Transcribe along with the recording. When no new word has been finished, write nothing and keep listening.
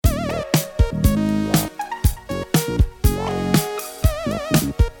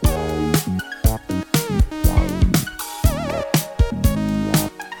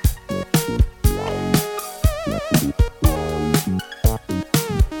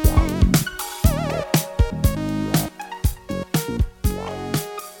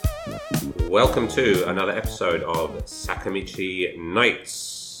welcome to another episode of Sakamichi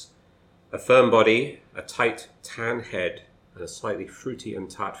Nights. A firm body, a tight tan head, and a slightly fruity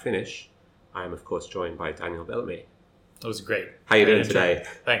and tart finish. I am, of course, joined by Daniel Bellamy. That was great. How you doing today?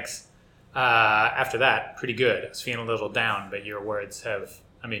 Thanks. After that, pretty good. I was feeling a little down, but your words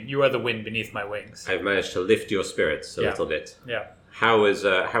you are the wind beneath my wings. I've managed to lift your spirits a little bit. Yeah. How was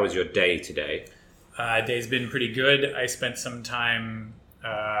your day today? Day's been pretty good. I spent some time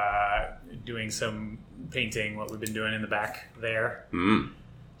doing some painting, what we've been doing in the back there.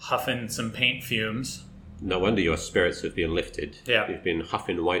 Huffing some paint fumes. No wonder your spirits have been lifted. Yeah. You've been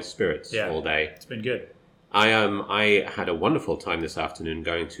huffing white spirits all day. It's been good. I had a wonderful time this afternoon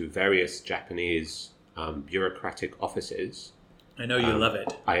going to various Japanese bureaucratic offices. I know you love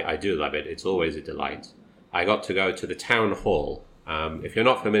it. I do love it. It's always a delight. I got to go to the town hall. If you're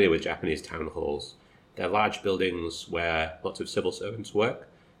not familiar with Japanese town halls, they're large buildings where lots of civil servants work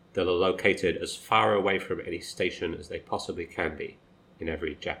that are located as far away from any station as they possibly can be in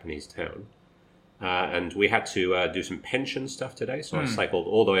every Japanese town. And we had to do some pension stuff today, so I cycled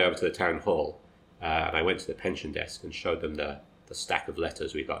all the way over to the town hall. And I went to the pension desk and showed them the stack of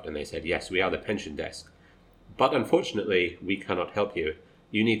letters we got. And they said, yes, we are the pension desk. But unfortunately, we cannot help you.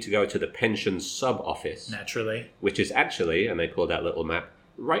 You need to go to the pension sub-office. Naturally. Which is actually, and they pulled out a little map,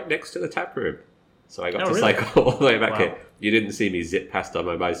 right next to the tap room. So I got to cycle all the way back here. You didn't see me zip past on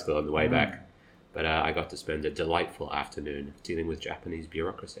my bicycle on the way back. But I got to spend a delightful afternoon dealing with Japanese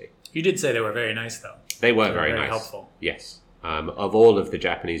bureaucracy. You did say they were very nice, though. They were very nice. Helpful. Yes. Of all of the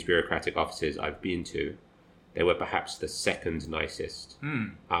Japanese bureaucratic offices I've been to, they were perhaps the second nicest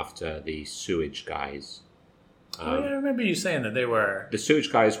after the sewage guys. I remember you saying that they were... The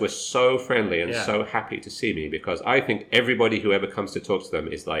sewage guys were so friendly and so happy to see me because I think everybody who ever comes to talk to them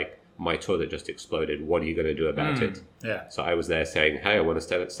is like, my toilet just exploded. What are you going to do about it? Yeah. So I was there saying, hey, I want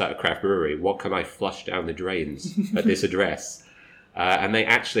to start a craft brewery. What can I flush down the drains at this address? And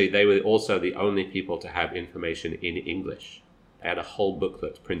they were also the only people to have information in English. They had a whole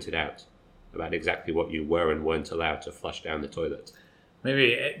booklet printed out about exactly what you were and weren't allowed to flush down the toilet.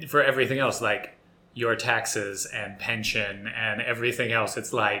 Maybe for everything else, like your taxes and pension and everything else,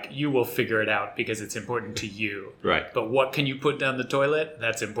 it's like you will figure it out because it's important to you. Right. But what can you put down the toilet?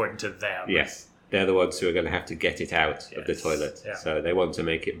 That's important to them. Yes. They're the ones who are going to have to get it out of the toilet. Yeah. So they want to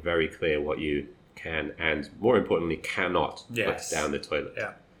make it very clear what you can and, more importantly, cannot put down the toilet.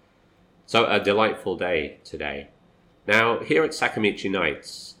 Yeah. So a delightful day today. Now, here at Sakamichi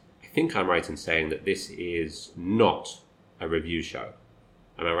Nights, I think I'm right in saying that this is not a review show.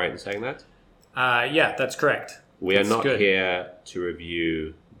 Am I right in saying that? Yeah, that's correct. We are not here to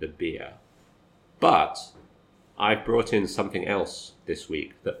review the beer. But I've brought in something else this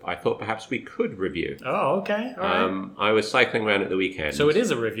week that I thought perhaps we could review. Oh, okay. All right. I was cycling around at the weekend. So it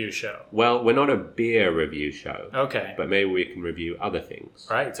is a review show. Well, we're not a beer review show. Okay. But maybe we can review other things.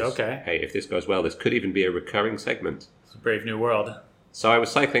 Right, okay. Hey, if this goes well, this could even be a recurring segment. It's a brave new world. So I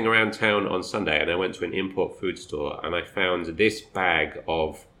was cycling around town on Sunday and I went to an import food store and I found this bag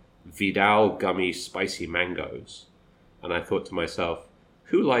of Vidal gummy spicy mangoes. And I thought to myself,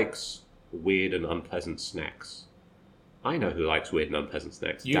 who likes weird and unpleasant snacks? I know who likes weird and unpleasant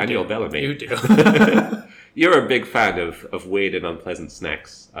snacks. Daniel Bellamy. You do. You're a big fan of weird and unpleasant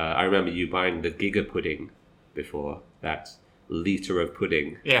snacks. I remember you buying the Giga pudding before, that liter of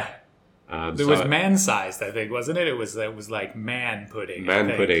pudding. Yeah. It was man-sized, I think, wasn't it? It was like man pudding.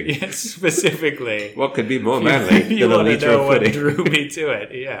 Man pudding. Yes, specifically. What could be more manly than a liter of pudding? What drew me to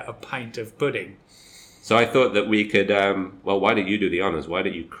it? Yeah, a pint of pudding. So I thought that we could, why don't you do the honors? Why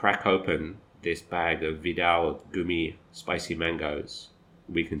don't you crack open this bag of Vidal gummy spicy mangoes?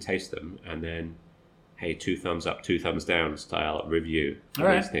 We can taste them, and then, hey, 2 thumbs up, 2 thumbs down style review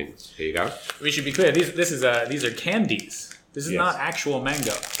of these things. Here you go. We should be clear. These are candies. This is not actual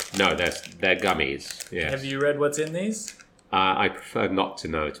mango. No, they're gummies. Yes. Have you read what's in these? I prefer not to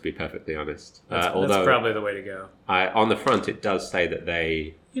know, to be perfectly honest. That's probably the way to go. On the front, it does say that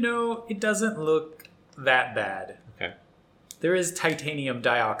they... it doesn't look that bad. Okay. There is titanium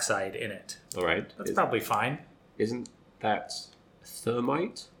dioxide in it. All right. That's probably fine. Isn't that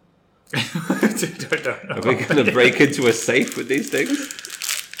thermite? Don't know. Are we going to break into a safe with these things?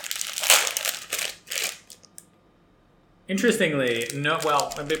 Interestingly,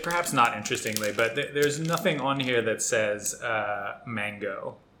 perhaps not interestingly, but there's nothing on here that says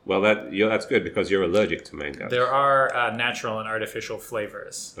mango. Well, that's good because you're allergic to mango. There are natural and artificial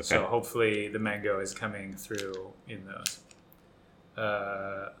flavors, okay. So hopefully the mango is coming through in those.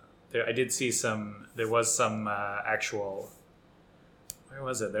 I did see some. There was some actual. Where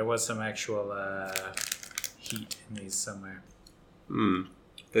was it? There was some actual heat in these somewhere.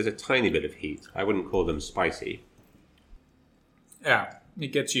 There's a tiny bit of heat. I wouldn't call them spicy. Yeah, it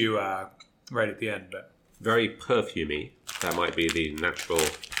gets you right at the end, but Very perfumey. That might be the natural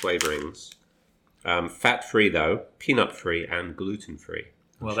flavorings. Fat-free, though. Peanut-free and gluten-free.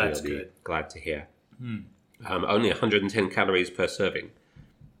 well, that's You'll be good. glad to hear. Only 110 calories per serving.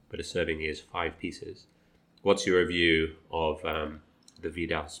 But a serving is 5 pieces. What's your review of the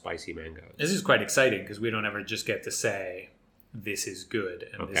Vidal spicy mangoes? This is quite exciting because we don't ever just get to say this is good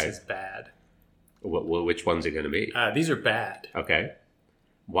and this Okay. is bad. Well, which ones are going to be? These are bad. Okay.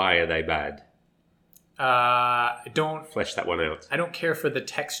 Why are they bad? I don't Flesh that one out. care for the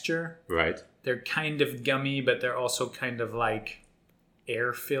texture. Right. They're kind of gummy, but they're also kind of like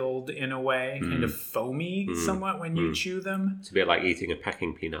air-filled in a way, kind of foamy somewhat when you chew them. It's a bit like eating a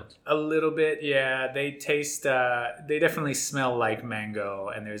packing peanut. A little bit, yeah. They taste, they definitely smell like mango,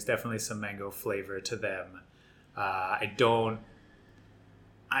 and there's definitely some mango flavor to them. I don't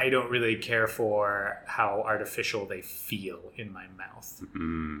really care for how artificial they feel in my mouth.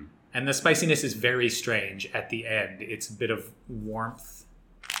 And the spiciness is very strange at the end. It's a bit of warmth,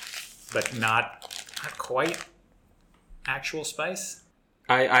 but not quite actual spice.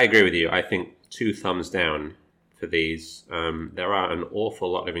 I agree with you. I think 2 thumbs down for these. There are an awful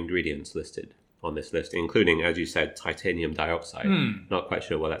lot of ingredients listed on this list, including, as you said, titanium dioxide. Not quite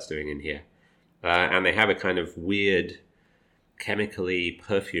sure what that's doing in here. And they have a kind of weird, chemically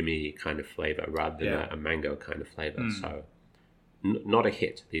perfumey kind of flavor rather than a mango kind of flavor. So not a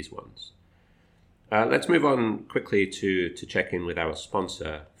hit, these ones. Let's move on quickly to check in with our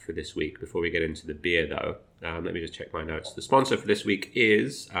sponsor for this week before we get into the beer, though. Let me just check my notes. The sponsor for this week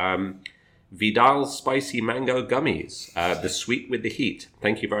is Vidal Spicy Mango Gummies, the sweet with the heat.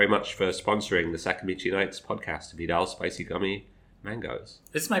 Thank you very much for sponsoring the Sakamichi Nights podcast, Vidal Spicy Gummy Mangoes.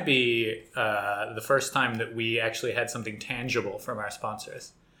 This might be the first time that we actually had something tangible from our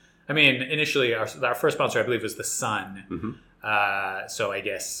sponsors. I mean, initially, our first sponsor, I believe, was the Sun. So I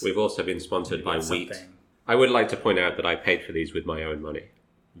guess We've also been sponsored by Wheat. something. I would like to point out that I paid for these with my own money.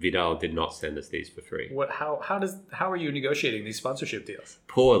 Vidal did not send us these for free. What? How are you negotiating these sponsorship deals?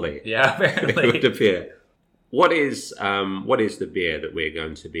 Poorly. Yeah, It would apparently. appear. What is the beer that we're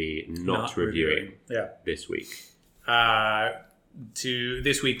going to be not reviewing Yeah. this week?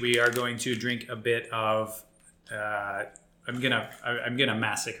 This week we are going to drink a bit of. I'm gonna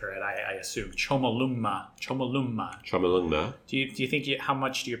massacre it. I assume Chomolungma. Chomolungma. Do you think how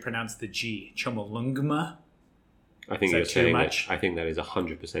much do you pronounce the G? Chomolungma. I think Is you're that too saying much? that. I think that is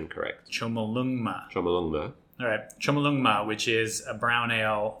 100% correct. Chomolungma. Chomolungma. All right, Chomolungma, which is a brown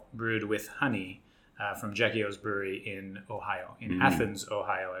ale brewed with honey from Jackie O's Brewery in Ohio, in Athens,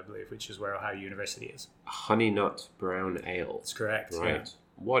 Ohio, I believe, which is where Ohio University is. Honey nut brown ale. That's correct. Right. Yeah.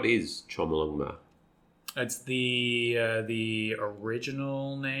 What is Chomolungma? It's the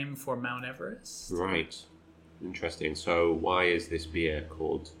original name for Mount Everest. Right. Interesting. So why is this beer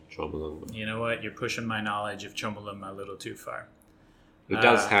called Chomolungma? You know what? You're pushing my knowledge of Chomolungma a little too far. It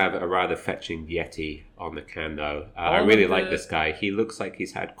does have a rather fetching Yeti on the can, though. I All really of like the- this guy. He looks like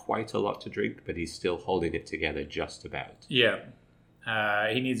he's had quite a lot to drink, but he's still holding it together just about. Yeah.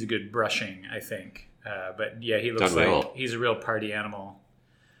 He needs a good brushing, I think. But yeah, he looks Done well. like he's a real party animal.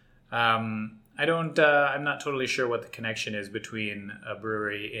 I'm not totally sure what the connection is between a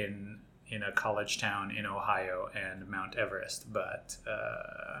brewery in a college town in Ohio and Mount Everest, but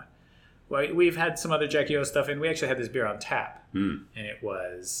well, we've had some other Jackie O stuff, and we actually had this beer on tap, and it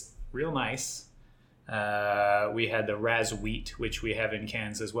was real nice. We had the Raz Wheat, which we have in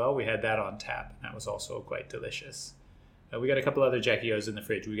cans as well. We had that on tap, and that was also quite delicious. We got a couple other Jackie O's in the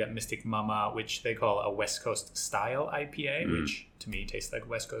fridge. We got Mystic Mama, which they call a West Coast style IPA, which to me tastes like a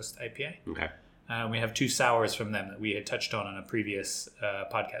West Coast IPA. Okay. We have 2 sours from them that we had touched on a previous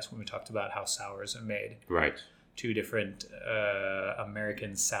podcast when we talked about how sours are made. Right. 2 different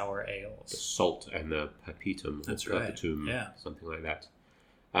American sour ales. Salt and the Perpetuum. That's or right. Perpetuum, Yeah. something like that.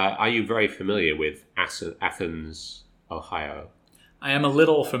 Are you very familiar with Athens, Ohio? I am a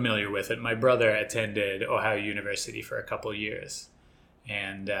little familiar with it. My brother attended Ohio University for a couple years.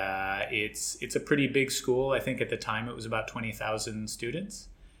 And it's a pretty big school. I think at the time it was about 20,000 students.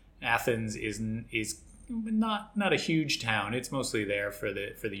 Athens is not a huge town. It's mostly there for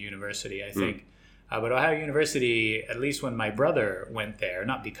the university, I think. But Ohio University, at least when my brother went there,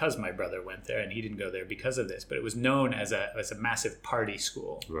 not because my brother went there, and he didn't go there because of this, but it was known as a massive party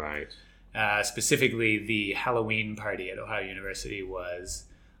school. Right. Specifically, the Halloween party at Ohio University was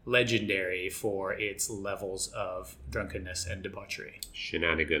legendary for its levels of drunkenness and debauchery.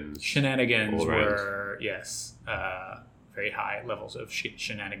 Shenanigans. Shenanigans All around. were, yes, very high levels of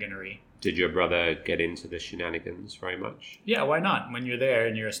shenaniganery. Did your brother get into the shenanigans very much? Yeah, why not? When you're there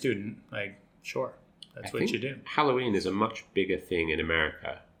and you're a student, like, sure, that's what you do. Halloween is a much bigger thing in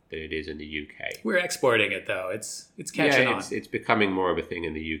America than it is in the UK. We're exporting it, though. It's catching on. It's becoming more of a thing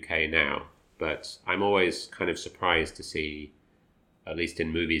in the UK now. But I'm always kind of surprised to see, at least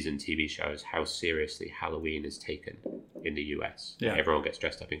in movies and TV shows, how seriously Halloween is taken in the US. Yeah. Everyone gets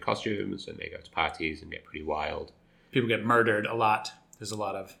dressed up in costumes and they go to parties and get pretty wild. People get murdered a lot. There's a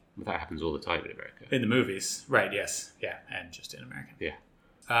lot of... But that happens all the time in America. In the movies. Right, yes. Yeah, and just in America. Yeah.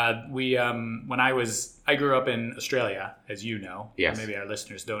 When I grew up in Australia, as you know. Yes. Maybe our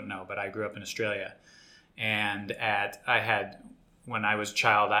listeners don't know, but I grew up in Australia. And when I was a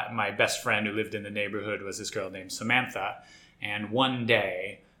child, my best friend who lived in the neighborhood was this girl named Samantha. And one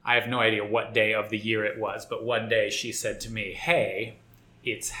day, I have no idea what day of the year it was, but one day she said to me, "Hey,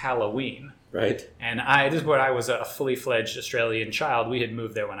 it's Halloween." Right. And this is where I was a fully fledged Australian child. We had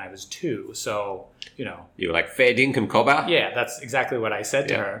moved there when I was 2, so, you know. You were like, fair dinkum cobber? Yeah, that's exactly what I said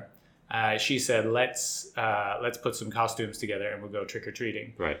to her. She said, let's put some costumes together and we'll go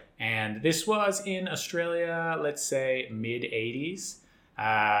trick-or-treating. Right. And this was in Australia, let's say, mid-'80s.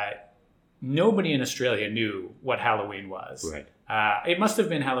 Nobody in Australia knew what Halloween was. Right. It must have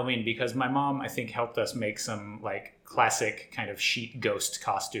been Halloween because my mom, I think, helped us make some like classic kind of sheet ghost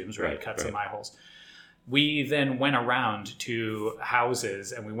costumes, right? Cut some eye holes. We then went around to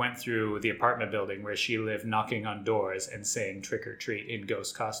houses and we went through the apartment building where she lived, knocking on doors and saying trick or treat in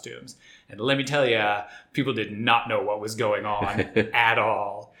ghost costumes. And let me tell you, people did not know what was going on at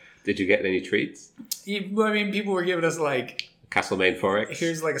all. Did you get any treats? I mean, people were giving us like Castlemaine Forex.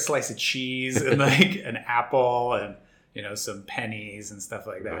 Here's like a slice of cheese and like an apple and, you know, some pennies and stuff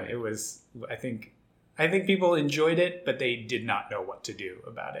like that. Right. It was, I think people enjoyed it, but they did not know what to do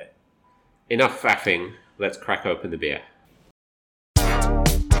about it. Enough faffing. Let's crack open the beer.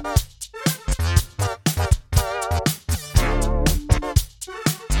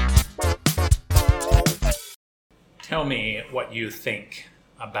 Tell me what you think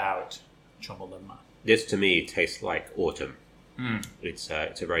about Chomolungma. This to me tastes like autumn. It's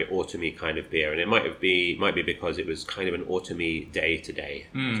a very autumny kind of beer, and it might be because it was kind of an autumny day today.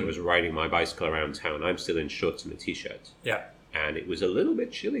 So I was riding my bicycle around town. I'm still in shorts and a t-shirt. Yeah. And it was a little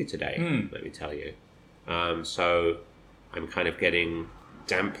bit chilly today, let me tell you. So I'm kind of getting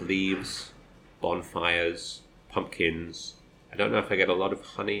damp leaves, bonfires, pumpkins. I don't know if I get a lot of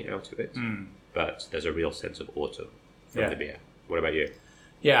honey out of it, but there's a real sense of autumn from the beer. What about you?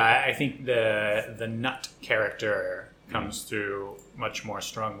 Yeah, I think the nut character comes through much more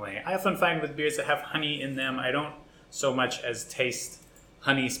strongly. I often find with beers that have honey in them, I don't so much as taste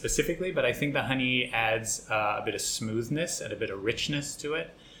honey specifically, but I think the honey adds a bit of smoothness and a bit of richness to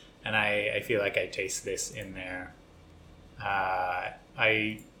it. And I feel like I taste this in there.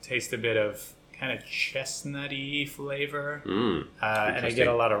 I taste a bit of kind of chestnutty flavor. And I get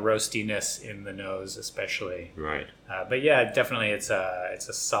a lot of roastiness in the nose, especially. Right. But yeah, definitely it's a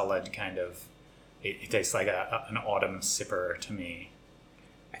solid kind of, it tastes like an autumn sipper to me.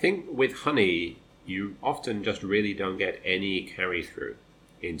 I think with honey, you often just really don't get any carry through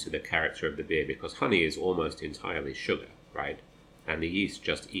into the character of the beer because honey is almost entirely sugar, right? And the yeast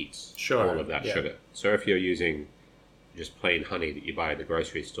just eats all of that sugar. So if you're using just plain honey that you buy at the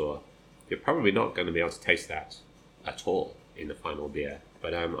grocery store, you're probably not going to be able to taste that at all in the final beer.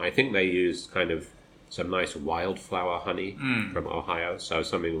 But I think they use kind of some nice wildflower honey from Ohio, so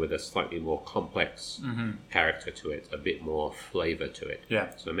something with a slightly more complex character to it, a bit more flavor to it. Yeah.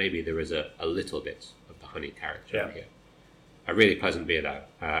 So maybe there is a little bit of the honey character in here. A really pleasant beer, though.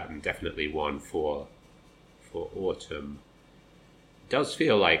 Definitely one for autumn. It does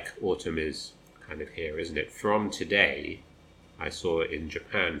feel like autumn is kind of here, isn't it? From today, I saw in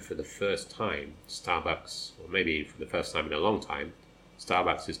Japan for the first time, Starbucks, or maybe for the first time in a long time,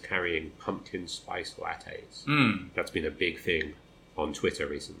 Starbucks is carrying pumpkin spice lattes. That's been a big thing on Twitter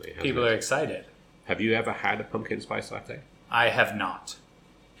recently, hasn't People it? are excited. Have you ever had a pumpkin spice latte? I have not.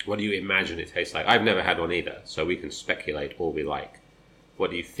 What do you imagine it tastes like? I've never had one either, so we can speculate all we like.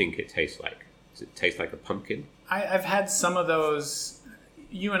 What do you think it tastes like? Does it taste like a pumpkin? I've had some of those.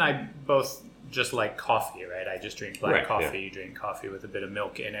 You and I both just like coffee, right? I just drink black coffee. You drink coffee with a bit of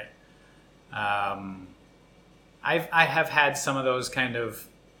milk in it. I have had some of those kind of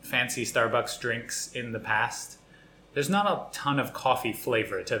fancy Starbucks drinks in the past. There's not a ton of coffee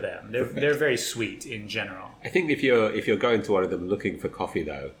flavor to them. They're very sweet in general. I think if you're going to one of them looking for coffee,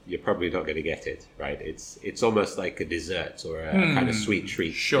 though, you're probably not going to get it, right? It's almost like a dessert or a kind of sweet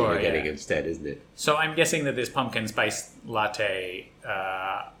treat that you're getting instead, isn't it? So I'm guessing that this pumpkin spice latte,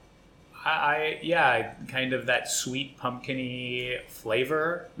 Yeah, kind of that sweet pumpkin-y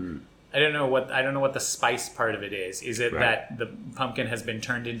flavor. I don't know what the spice part of it is. Is it Right. that the pumpkin has been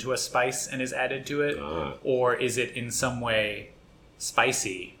turned into a spice and is added to it, or is it in some way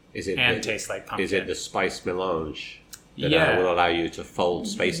spicy and tastes like pumpkin? Is it the spice melange that Yeah. will allow you to fold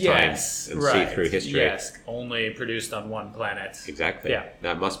space-time Yes, and right. see through history? Yes, only produced on one planet. Exactly. Yeah.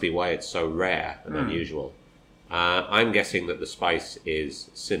 That must be why it's so rare and unusual. I'm guessing that the spice is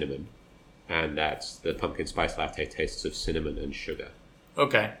cinnamon, and that the pumpkin spice latte tastes of cinnamon and sugar.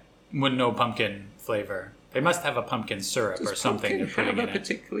 Okay, with no pumpkin flavor. They must have a pumpkin syrup or something they're Does putting pumpkin in have a it.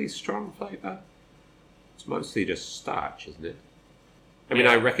 particularly strong flavour? It's mostly just starch, isn't it? I mean,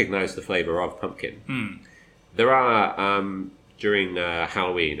 Yeah. I recognise the flavour of pumpkin. There are, during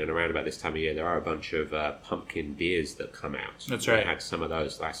Halloween and around about this time of year, there are a bunch of pumpkin beers that come out. That's We right. had some of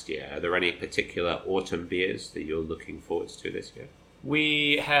those last year. Are there any particular autumn beers that you're looking forward to this year?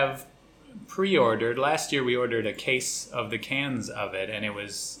 We have pre-ordered. Last year we ordered a case of the cans of it, and it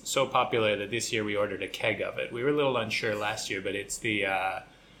was so popular that this year we ordered a keg of it. We were a little unsure last year, but it's the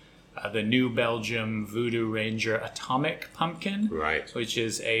New Belgium Voodoo Ranger Atomic Pumpkin, Right. which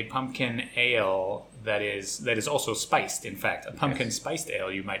is a pumpkin ale that is also spiced. In fact, a pumpkin Yes. spiced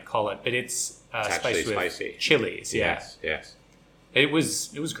ale you might call it, but it's actually spiced with spicy. chilies. Yeah. Yes, yes. It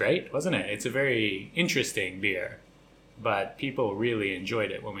was great, wasn't it? It's a very interesting beer, but people really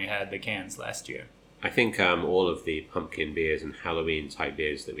enjoyed it when we had the cans last year. I think all of the pumpkin beers and Halloween type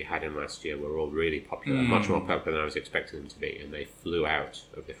beers that we had in last year were all really popular, much more popular than I was expecting them to be, and they flew out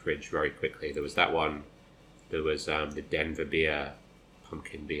of the fridge very quickly. There was that one, there was the Denver beer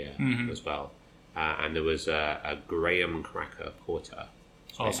pumpkin beer as well, and there was a Graham Cracker Porter.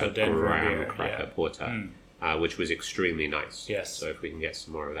 So Also a Denver Graham beer, Cracker yeah. Porter, which was extremely nice. Yes. So if we can get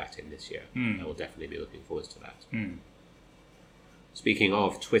some more of that in this year, I will definitely be looking forward to that. Speaking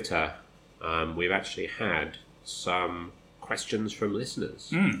of Twitter, we've actually had some questions from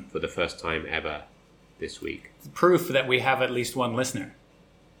listeners for the first time ever this week. Proof that we have at least one listener.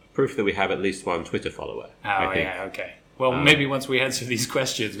 Proof that we have at least one Twitter follower, Oh, I think. yeah, okay. Well, maybe once we answer these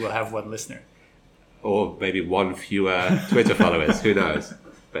questions, we'll have one listener. Or maybe one fewer Twitter followers, who knows.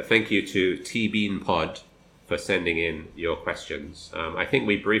 But thank you to TBeanPod for sending in your questions. I think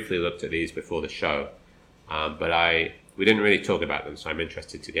we briefly looked at these before the show, but we didn't really talk about them, so I'm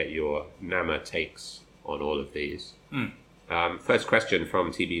interested to get your NAMA takes on all of these. First question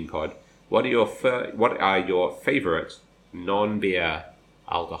from TBeanPod. What are your favourite non-beer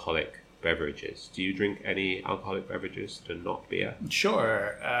alcoholic beverages? Do you drink any alcoholic beverages that are not beer?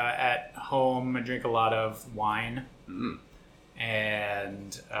 Sure. At home, I drink a lot of wine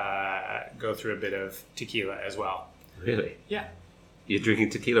and go through a bit of tequila as well. Really? Yeah. You're drinking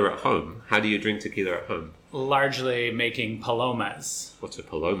tequila at home? How do you drink tequila at home? Largely making palomas. What's a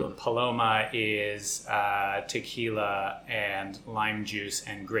paloma? Paloma is tequila and lime juice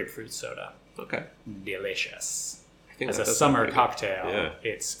and grapefruit soda. Okay. Delicious. I think As that a does summer sound pretty cocktail, good.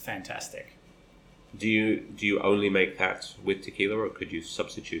 Yeah. it's fantastic. Do you only make that with tequila, or could you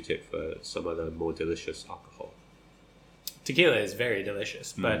substitute it for some other more delicious alcohol? Tequila is very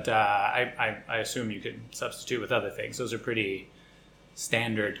delicious, but I assume you could substitute with other things. Those are pretty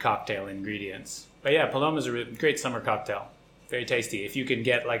standard cocktail ingredients. But yeah, Paloma's a great summer cocktail. Very tasty. If you can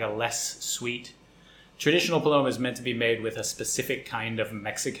get like a less sweet... Traditional Paloma is meant to be made with a specific kind of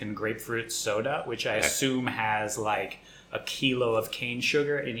Mexican grapefruit soda, which I assume has like a kilo of cane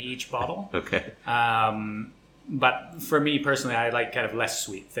sugar in each bottle. Okay. But for me personally, I like kind of less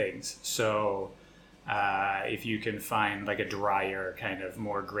sweet things. So if you can find like a drier, kind of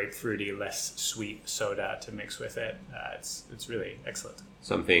more grapefruity, less sweet soda to mix with it, it's really excellent.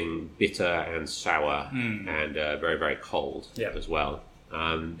 Something bitter and sour and very, very cold as well.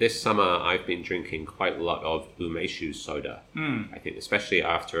 This summer, I've been drinking quite a lot of umeshu soda. I think especially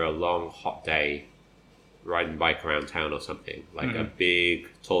after a long, hot day riding bike around town or something, like a big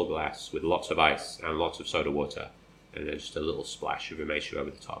tall glass with lots of ice and lots of soda water, and then just a little splash of umeshu over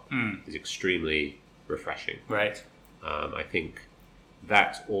the top is extremely refreshing. Right. I think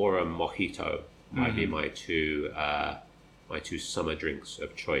that or a mojito might be my two summer drinks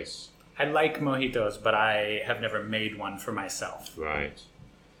of choice. I like mojitos, but I have never made one for myself. Right.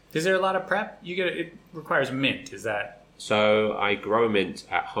 Is there a lot of prep? It requires mint. Is that... So I grow mint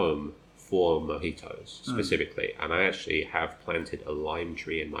at home for mojitos specifically, and I actually have planted a lime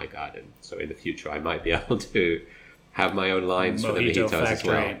tree in my garden. So in the future, I might be able to have my own limes for the Mojito mojitos as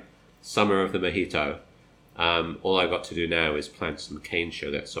well. factory. Summer of the mojito. All I've got to do now is plant some cane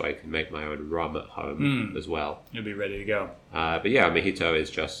sugar so I can make my own rum at home as well. You'll be ready to go. But yeah, mojito is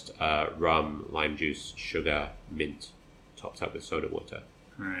just rum, lime juice, sugar, mint, topped up with soda water.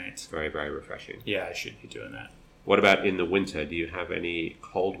 Right. Very, very refreshing. Yeah, I should be doing that. What about in the winter? Do you have any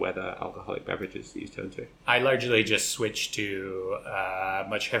cold weather alcoholic beverages that you turn to? I largely just switch to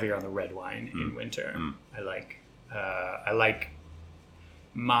much heavier on the red wine in winter. I like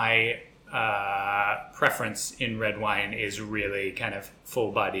my preference in red wine is really kind of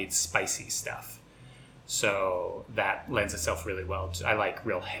full-bodied, spicy stuff. So that lends itself really well to, I like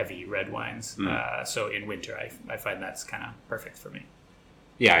real heavy red wines. So in winter, I find that's kind of perfect for me.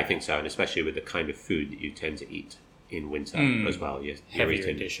 Yeah, I think so, and especially with the kind of food that you tend to eat in winter as well. You're Heavier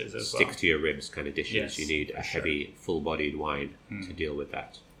eating dishes as stick well. to your ribs kind of dishes. Yes, you need a sure. heavy, full-bodied wine to deal with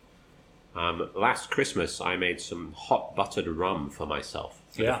that. Last Christmas, I made some hot buttered rum for myself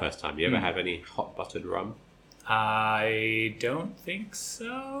for the first time. You ever have any hot buttered rum? I don't think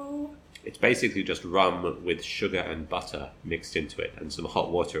so. It's basically just rum with sugar and butter mixed into it, and some hot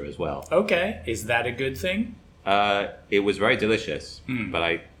water as well. Okay, is that a good thing? It was very delicious, but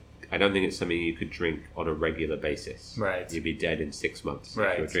I don't think it's something you could drink on a regular basis. Right. You'd be dead in 6 months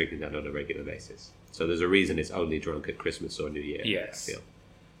Right. if you were drinking that on a regular basis. So there's a reason it's only drunk at Christmas or New Year. Yes. I feel.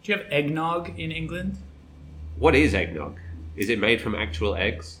 Do you have eggnog in England? What is eggnog? Is it made from actual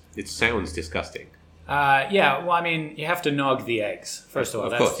eggs? It sounds disgusting. Yeah, well, I mean, you have to nog the eggs. First of all,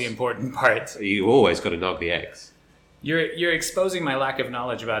 Of that's course. the important part. You always got to nog the eggs. You're exposing my lack of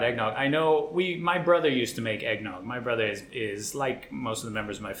knowledge about eggnog. I know my brother used to make eggnog. My brother is like most of the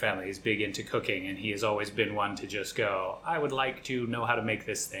members of my family, he's big into cooking, and he has always been one to just go, I would like to know how to make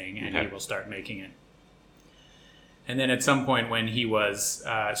this thing, and he will start making it. And then at some point when he was,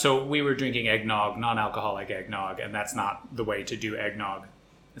 so we were drinking eggnog, non-alcoholic eggnog, and that's not the way to do eggnog.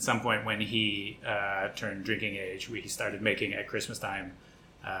 At some point when he turned drinking age, we started making at Christmas time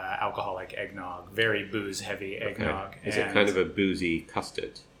alcoholic eggnog, very booze-heavy eggnog. Okay. Is it kind of a boozy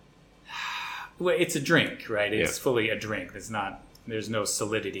custard? Well, it's a drink, right? It's Yeah. fully a drink. There's no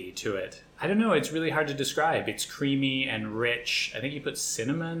solidity to it. I don't know. It's really hard to describe. It's creamy and rich. I think you put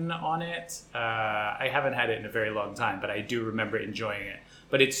cinnamon on it. I haven't had it in a very long time, but I do remember enjoying it.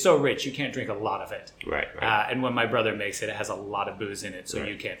 But it's so rich, you can't drink a lot of it. Right. And when my brother makes it, it has a lot of booze in it, so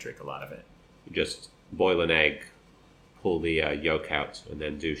you can't drink a lot of it. You just boil an egg, pull the yolk out, and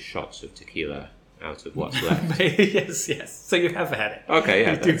then do shots of tequila out of what's left. yes. So you have had it. Okay,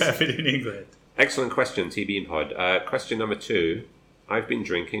 yeah. You do have it in England. Excellent question, TB Pod. Question number 2. I've been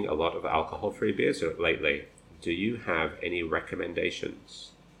drinking a lot of alcohol-free beers lately. Do you have any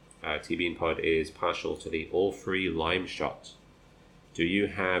recommendations? TB Pod is partial to the all-free lime shot. Do you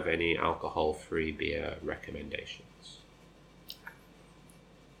have any alcohol-free beer recommendations?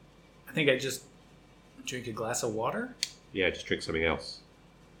 I think I just drink a glass of water. Yeah, just drink something else.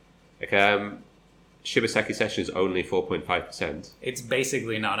 Like, Shibasaki Session is only 4.5%. It's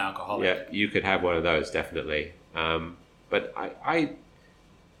basically non-alcoholic. Yeah, you could have one of those, definitely. But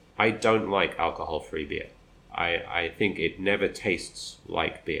I don't like alcohol-free beer. I think it never tastes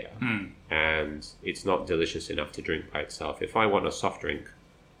like beer, and it's not delicious enough to drink by itself. If I want a soft drink,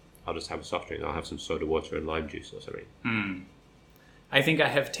 I'll just have a soft drink. I'll have some soda water and lime juice or something. I think I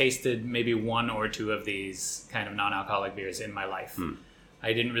have tasted maybe 1 or 2 of these kind of non-alcoholic beers in my life.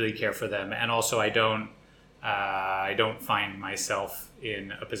 I didn't really care for them, and also I don't find myself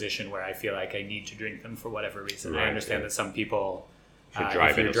in a position where I feel like I need to drink them for whatever reason. Right, I understand that some people, if driving you're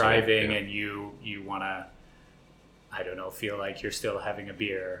or something, driving yeah. and you want to, I don't know, feel like you're still having a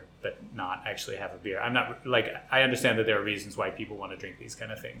beer but not actually have a beer. I'm not like, I understand that there are reasons why people want to drink these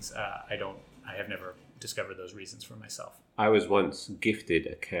kind of things. I have never discovered those reasons for myself. I was once gifted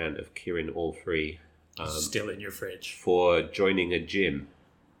a can of Kirin All Free Still in your fridge. for joining a gym.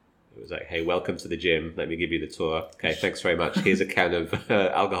 It was like, hey, welcome to the gym. Let me give you the tour. Okay, thanks very much. Here's a can of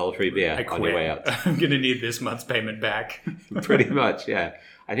alcohol-free beer I quit. on your way out. I'm going to need this month's payment back. Pretty much, yeah.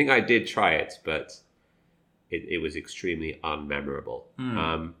 I think I did try it, but it was extremely unmemorable.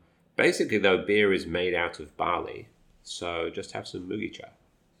 Basically, though, beer is made out of barley, so just have some mugicha.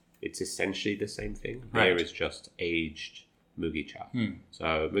 It's essentially the same thing. Beer Right. is just aged mugicha.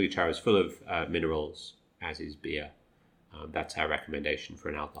 So mugicha is full of minerals, as is beer. That's our recommendation for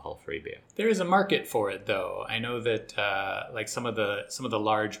an alcohol-free beer. There is a market for it, though. I know that like some of the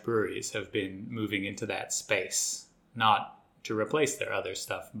large breweries have been moving into that space, not to replace their other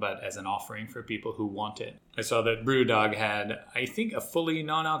stuff, but as an offering for people who want it. I saw that BrewDog had, I think, a fully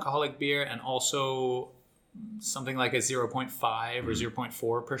non-alcoholic beer and also something like a 0.5 or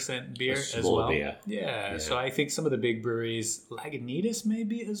 0.4% beer as small well. beer. Yeah, so I think some of the big breweries, Lagunitas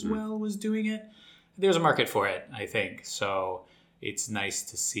maybe as well, was doing it. There's a market for it, I think. So it's nice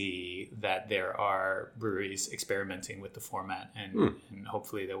to see that there are breweries experimenting with the format, and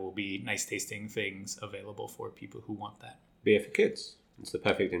hopefully there will be nice tasting things available for people who want that. Beer for kids. It's the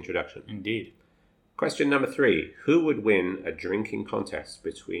perfect introduction. Indeed. Question number 3. Who would win a drinking contest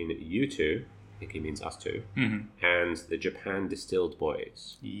between you two, I think he means us two, and the Japan Distilled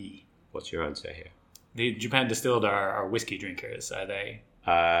Boys? Yee. What's your answer here? The Japan Distilled are whiskey drinkers, are they?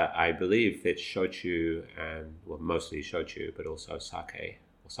 I believe it's shochu and, well, mostly shochu, but also sake.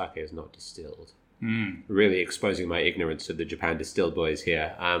 Well, sake is not distilled. Really exposing my ignorance of the Japan Distilled Boys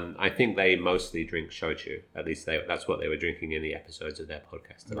here. I think they mostly drink shochu. At least that's what they were drinking in the episodes of their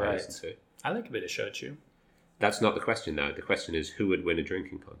podcast that I listened to. I like a bit of shochu. That's not the question, though. The question is who would win a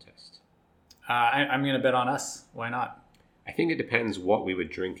drinking contest? I'm going to bet on us. Why not? I think it depends what we were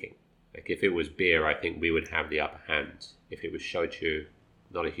drinking. Like, if it was beer, I think we would have the upper hand. If it was shochu,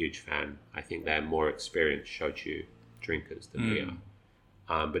 not a huge fan. I think they're more experienced shochu drinkers than we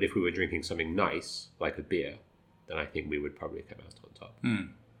are. But if we were drinking something nice, like a beer, then I think we would probably come out on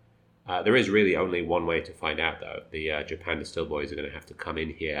top. There is really only one way to find out, though. The Japan Distilled Boys are going to have to come in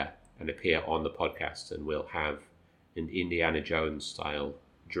here and appear on the podcast, and we'll have an Indiana Jones-style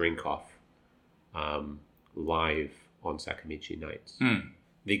drink-off live on Sakamichi Nights.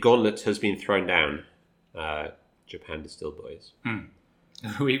 The gauntlet has been thrown down, Japan Distilled Boys.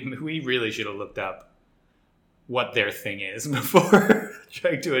 We really should have looked up what their thing is before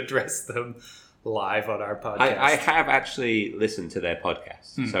trying to address them live on our podcast. I have actually listened to their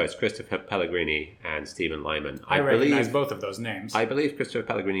podcast. So it's Christopher Pellegrini and Stephen Lyman. I recognize both of those names. I believe Christopher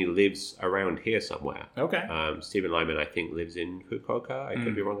Pellegrini lives around here somewhere. Okay. Stephen Lyman, I think, lives in Fukuoka. I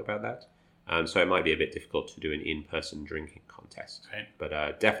could be wrong about that. So it might be a bit difficult to do an in-person drinking contest. Right.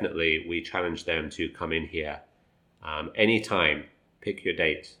 But definitely we challenge them to come in here anytime. Pick your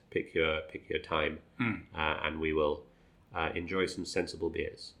date, pick your time, and we will enjoy some sensible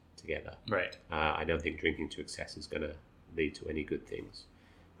beers together. Right. I don't think drinking to excess is going to lead to any good things.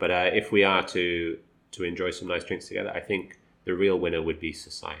 But if we are to enjoy some nice drinks together, I think the real winner would be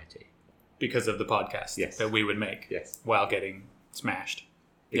society. Because of the podcast that we would make while getting smashed.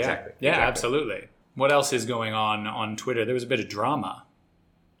 Exactly. Yeah, exactly. Absolutely. What else is going on Twitter? There was a bit of drama.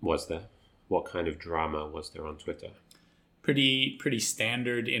 Was there? What kind of drama was there on Twitter? Pretty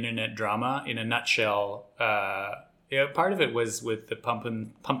standard internet drama. In a nutshell, part of it was with the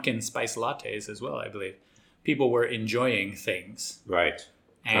pumpkin spice lattes as well, I believe. People were enjoying things. Right.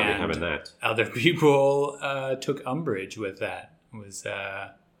 Can't be having And that. other people took umbrage with that. It was,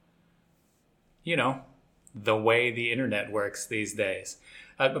 the way the internet works these days.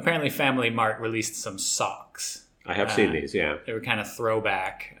 Apparently Family Mart released some socks. I have seen these, yeah. They were kind of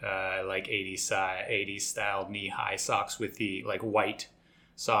throwback, like 80s style knee-high socks with the like white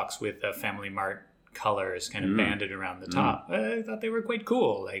socks with Family Mart colors kind of banded around the top. I thought they were quite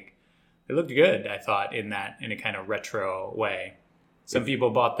cool. Like they looked good, I thought, in a kind of retro way. Some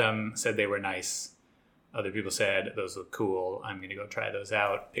people bought them, said they were nice. Other people said those look cool. I'm going to go try those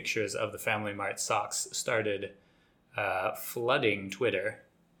out. Pictures of the Family Mart socks started flooding Twitter.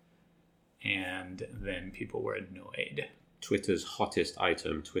 And then people were annoyed. Twitter's hottest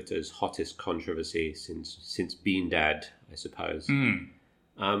item, Twitter's hottest controversy since Bean Dad, I suppose.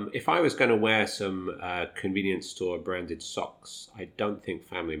 If I was going to wear some convenience store branded socks, I don't think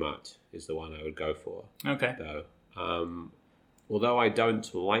Family Mart is the one I would go for. Okay. Though, although I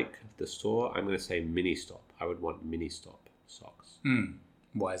don't like the store, I'm going to say Mini Stop. I would want Mini Stop socks.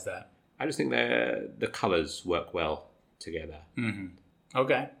 Why is that? I just think the colors work well together.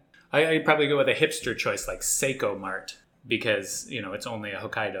 Okay. I'd probably go with a hipster choice like Seiko Mart because, it's only a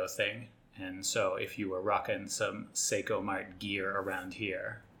Hokkaido thing. And so if you were rocking some Seiko Mart gear around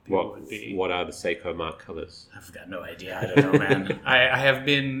here, people would be... What are the Seiko Mart colors? I've got no idea. I don't know, man. I have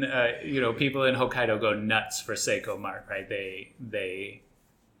been, people in Hokkaido go nuts for Seiko Mart, right? They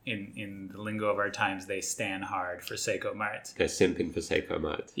in the lingo of our times, they stand hard for Seiko Mart. They're simping for Seiko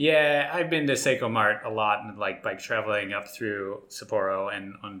Mart. Yeah, I've been to Seiko Mart a lot, and like bike traveling up through Sapporo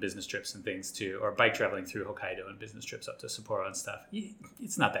and on business trips and things too, or bike traveling through Hokkaido and business trips up to Sapporo and stuff.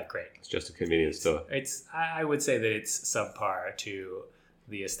 It's not that great. It's just a convenience store. I would say that it's subpar to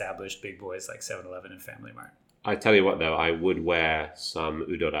the established big boys like 7-Eleven and Family Mart. I tell you what, though, I would wear some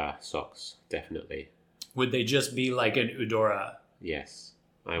Udora socks, definitely. Would they just be like an Udora? Yes.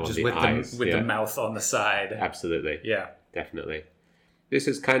 I want Just the with eyes. the mouth on the side. Absolutely. Yeah. Definitely. This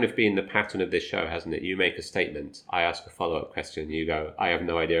has kind of been the pattern of this show, hasn't it? You make a statement, I ask a follow-up question, you go, I have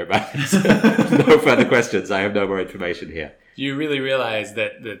no idea about it. No further questions, I have no more information here. You really realize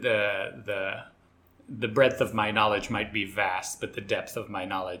that the breadth of my knowledge might be vast, but the depth of my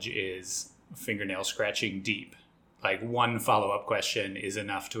knowledge is fingernail scratching deep. Like one follow-up question is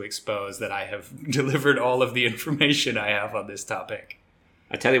enough to expose that I have delivered all of the information I have on this topic.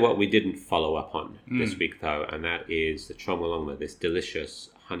 I tell you what we didn't follow up on this week, though, and that is the Chongmalongma, this delicious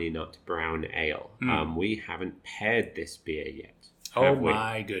honey nut brown ale. We haven't paired this beer yet. Oh,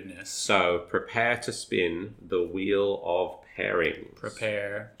 my goodness. So prepare to spin the wheel of pairings.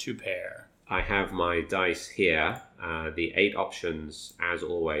 Prepare to pair. I have my dice here. The 8 options, as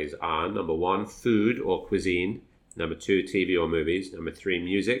always, are number 1, food or cuisine. Number 2, TV or movies. Number 3,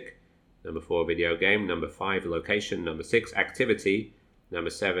 music. Number 4, video game. Number 5, location. Number 6, activity. Number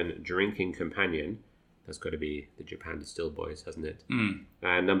 7, drinking companion. That's got to be the Japan Distilled Boys, hasn't it?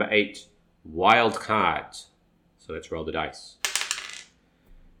 And number 8, wild card. So let's roll the dice.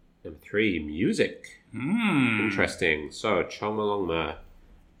 Number 3, music. Interesting. So Chongmalongma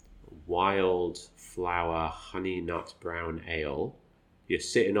Wildflower Honey Nut Brown Ale. You're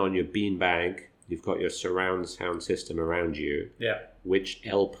sitting on your beanbag. You've got your surround sound system around you. Yeah. Which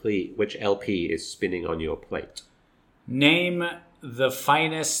LP is spinning on your plate? Name the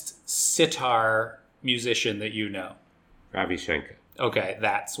finest sitar musician that you know. Ravi Shankar. Okay,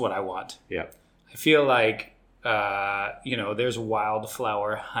 that's what I want. Yeah. I feel like, there's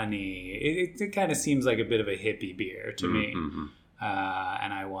wildflower honey. It kind of seems like a bit of a hippie beer to me.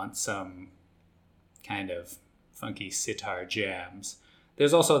 And I want some kind of funky sitar jams.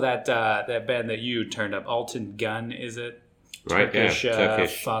 There's also that band that you turned up, Alton Gun, is it? Right, Turkish,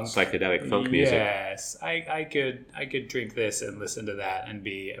 Turkish funk. psychedelic funk music. Yes, I could drink this and listen to that and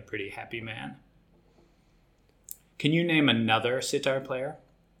be a pretty happy man. Can you name another sitar player?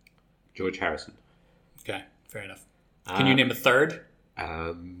 George Harrison. Okay, fair enough. Can you name a third?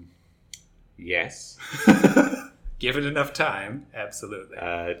 Yes. Give it enough time. Absolutely.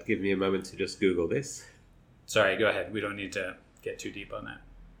 Give me a moment to just Google this. Sorry, go ahead. We don't need to get too deep on that.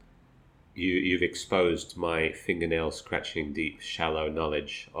 You've exposed my fingernail scratching deep, shallow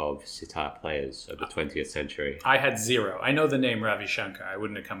knowledge of sitar players of the 20th century. I had 0. I know the name Ravi Shankar. I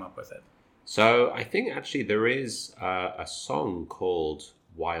wouldn't have come up with it. So I think actually there is a song called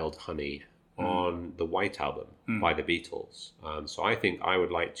Wild Honey on the White Album by the Beatles. So I think I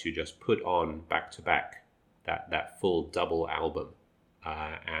would like to just put on back to back that full double album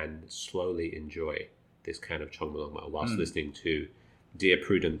and slowly enjoy this kind of Chongmalongma whilst listening to Dear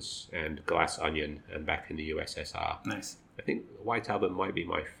Prudence and Glass Onion and Back in the USSR. Nice. I think the White Album might be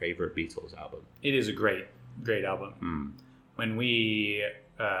my favorite Beatles album. It is a great album. When we,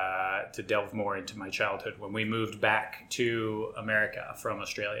 to delve more into my childhood, when we moved back to America from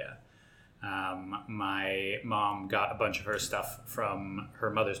Australia, my mom got a bunch of her stuff from her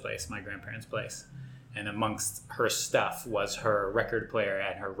mother's place, my grandparents' place. And amongst her stuff was her record player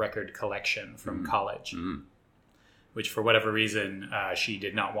and her record collection from college, which for whatever reason she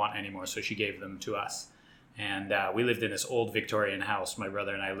did not want anymore, so she gave them to us. And we lived in this old Victorian house. My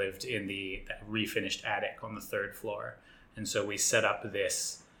brother and I lived in the refinished attic on the 3rd floor. And so we set up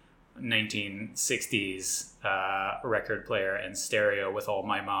this 1960s record player and stereo with all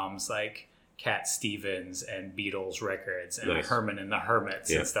my mom's like Cat Stevens and Beatles records and Herman and the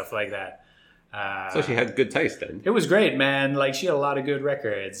Hermits and stuff like that. So she had good taste then. It was great, man. Like she had a lot of good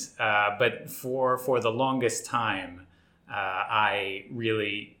records. But for the longest time, I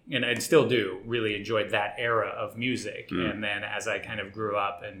really, and I still do, really enjoyed that era of music. And then as I kind of grew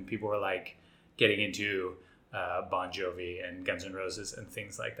up and people were like getting into Bon Jovi and Guns N' Roses and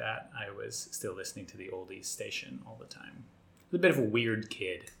things like that, I was still listening to the oldies station all the time. I was a bit of a weird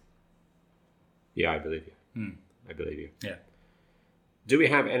kid. Yeah, I believe you. I believe you. Yeah. Do we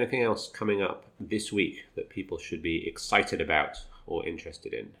have anything else coming up this week that people should be excited about or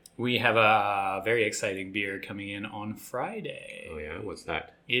interested in? We have a very exciting beer coming in on Friday. Oh, yeah? What's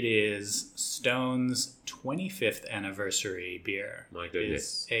that? It is Stone's 25th anniversary beer. My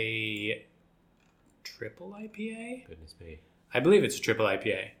goodness. It's a triple IPA? Goodness me. I believe it's a triple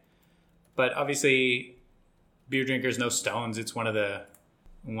IPA. But obviously, beer drinkers know Stone's. It's one of the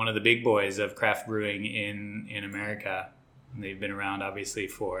big boys of craft brewing in America. They've been around, obviously,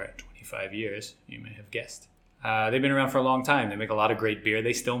 for 25 years, you may have guessed. They've been around for a long time. They make a lot of great beer.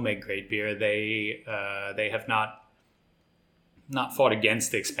 They still make great beer. They have not fought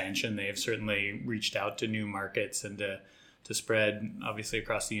against expansion. They have certainly reached out to new markets and to spread, obviously,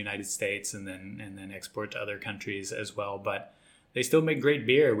 across the United States and then export to other countries as well. But they still make great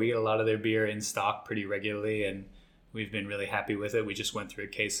beer. We get a lot of their beer in stock pretty regularly, and we've been really happy with it. We just went through a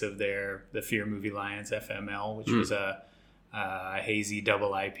case of the Fear Movie Lions FML, which was a hazy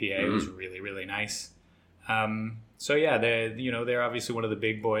double IPA. It was really, really nice. So yeah, they're obviously one of the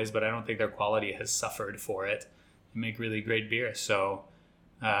big boys, but I don't think their quality has suffered for it. They make really great beer. So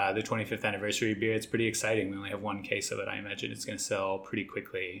the 25th anniversary beer, it's pretty exciting. We only have one case of it. I imagine it's going to sell pretty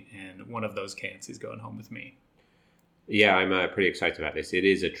quickly, and one of those cans is going home with me. Yeah, I'm pretty excited about this. It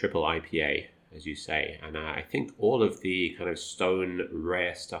is a triple IPA, as you say, and I think all of the kind of stone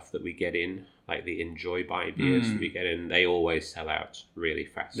rare stuff that we get in, like the Enjoy By beers that we get in, they always sell out really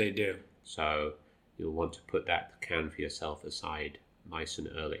fast. They do. So you'll want to put that can for yourself aside nice and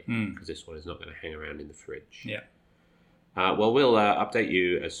early, because this one is not going to hang around in the fridge. Yeah. Well, we'll update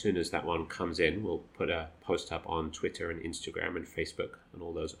you as soon as that one comes in. We'll put a post up on Twitter and Instagram and Facebook and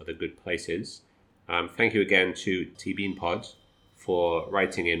all those other good places. Thank you again to T-Bean-Pod for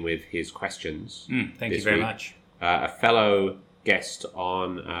writing in with his questions. Thank you very much. A fellow guest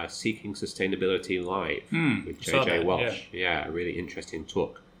on Seeking Sustainability Live with JJ Welsh. Yeah, a really interesting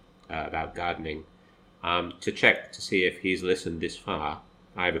talk about gardening. To check to see if he's listened this far,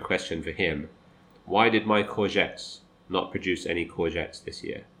 I have a question for him. Why did my courgettes not produce any courgettes this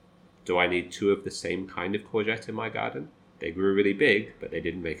year? Do I need 2 of the same kind of courgette in my garden? They grew really big, but they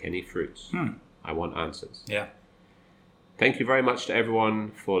didn't make any fruits. I want answers. Yeah. Thank you very much to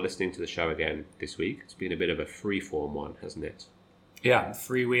everyone for listening to the show again this week. It's been a bit of a free-form one, hasn't it? Yeah,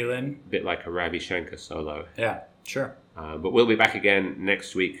 freewheeling. A bit like a Ravi Shankar solo. Yeah, sure. But we'll be back again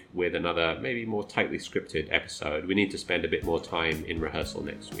next week with another, maybe more tightly scripted episode. We need to spend a bit more time in rehearsal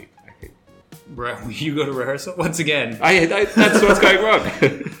next week, I think. You go to rehearsal? Once again. That's what's going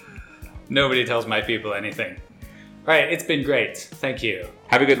wrong. Nobody tells my people anything. All right, it's been great. Thank you.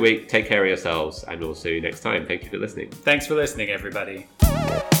 Have a good week. Take care of yourselves, and we'll see you next time. Thank you for listening. Thanks for listening, everybody.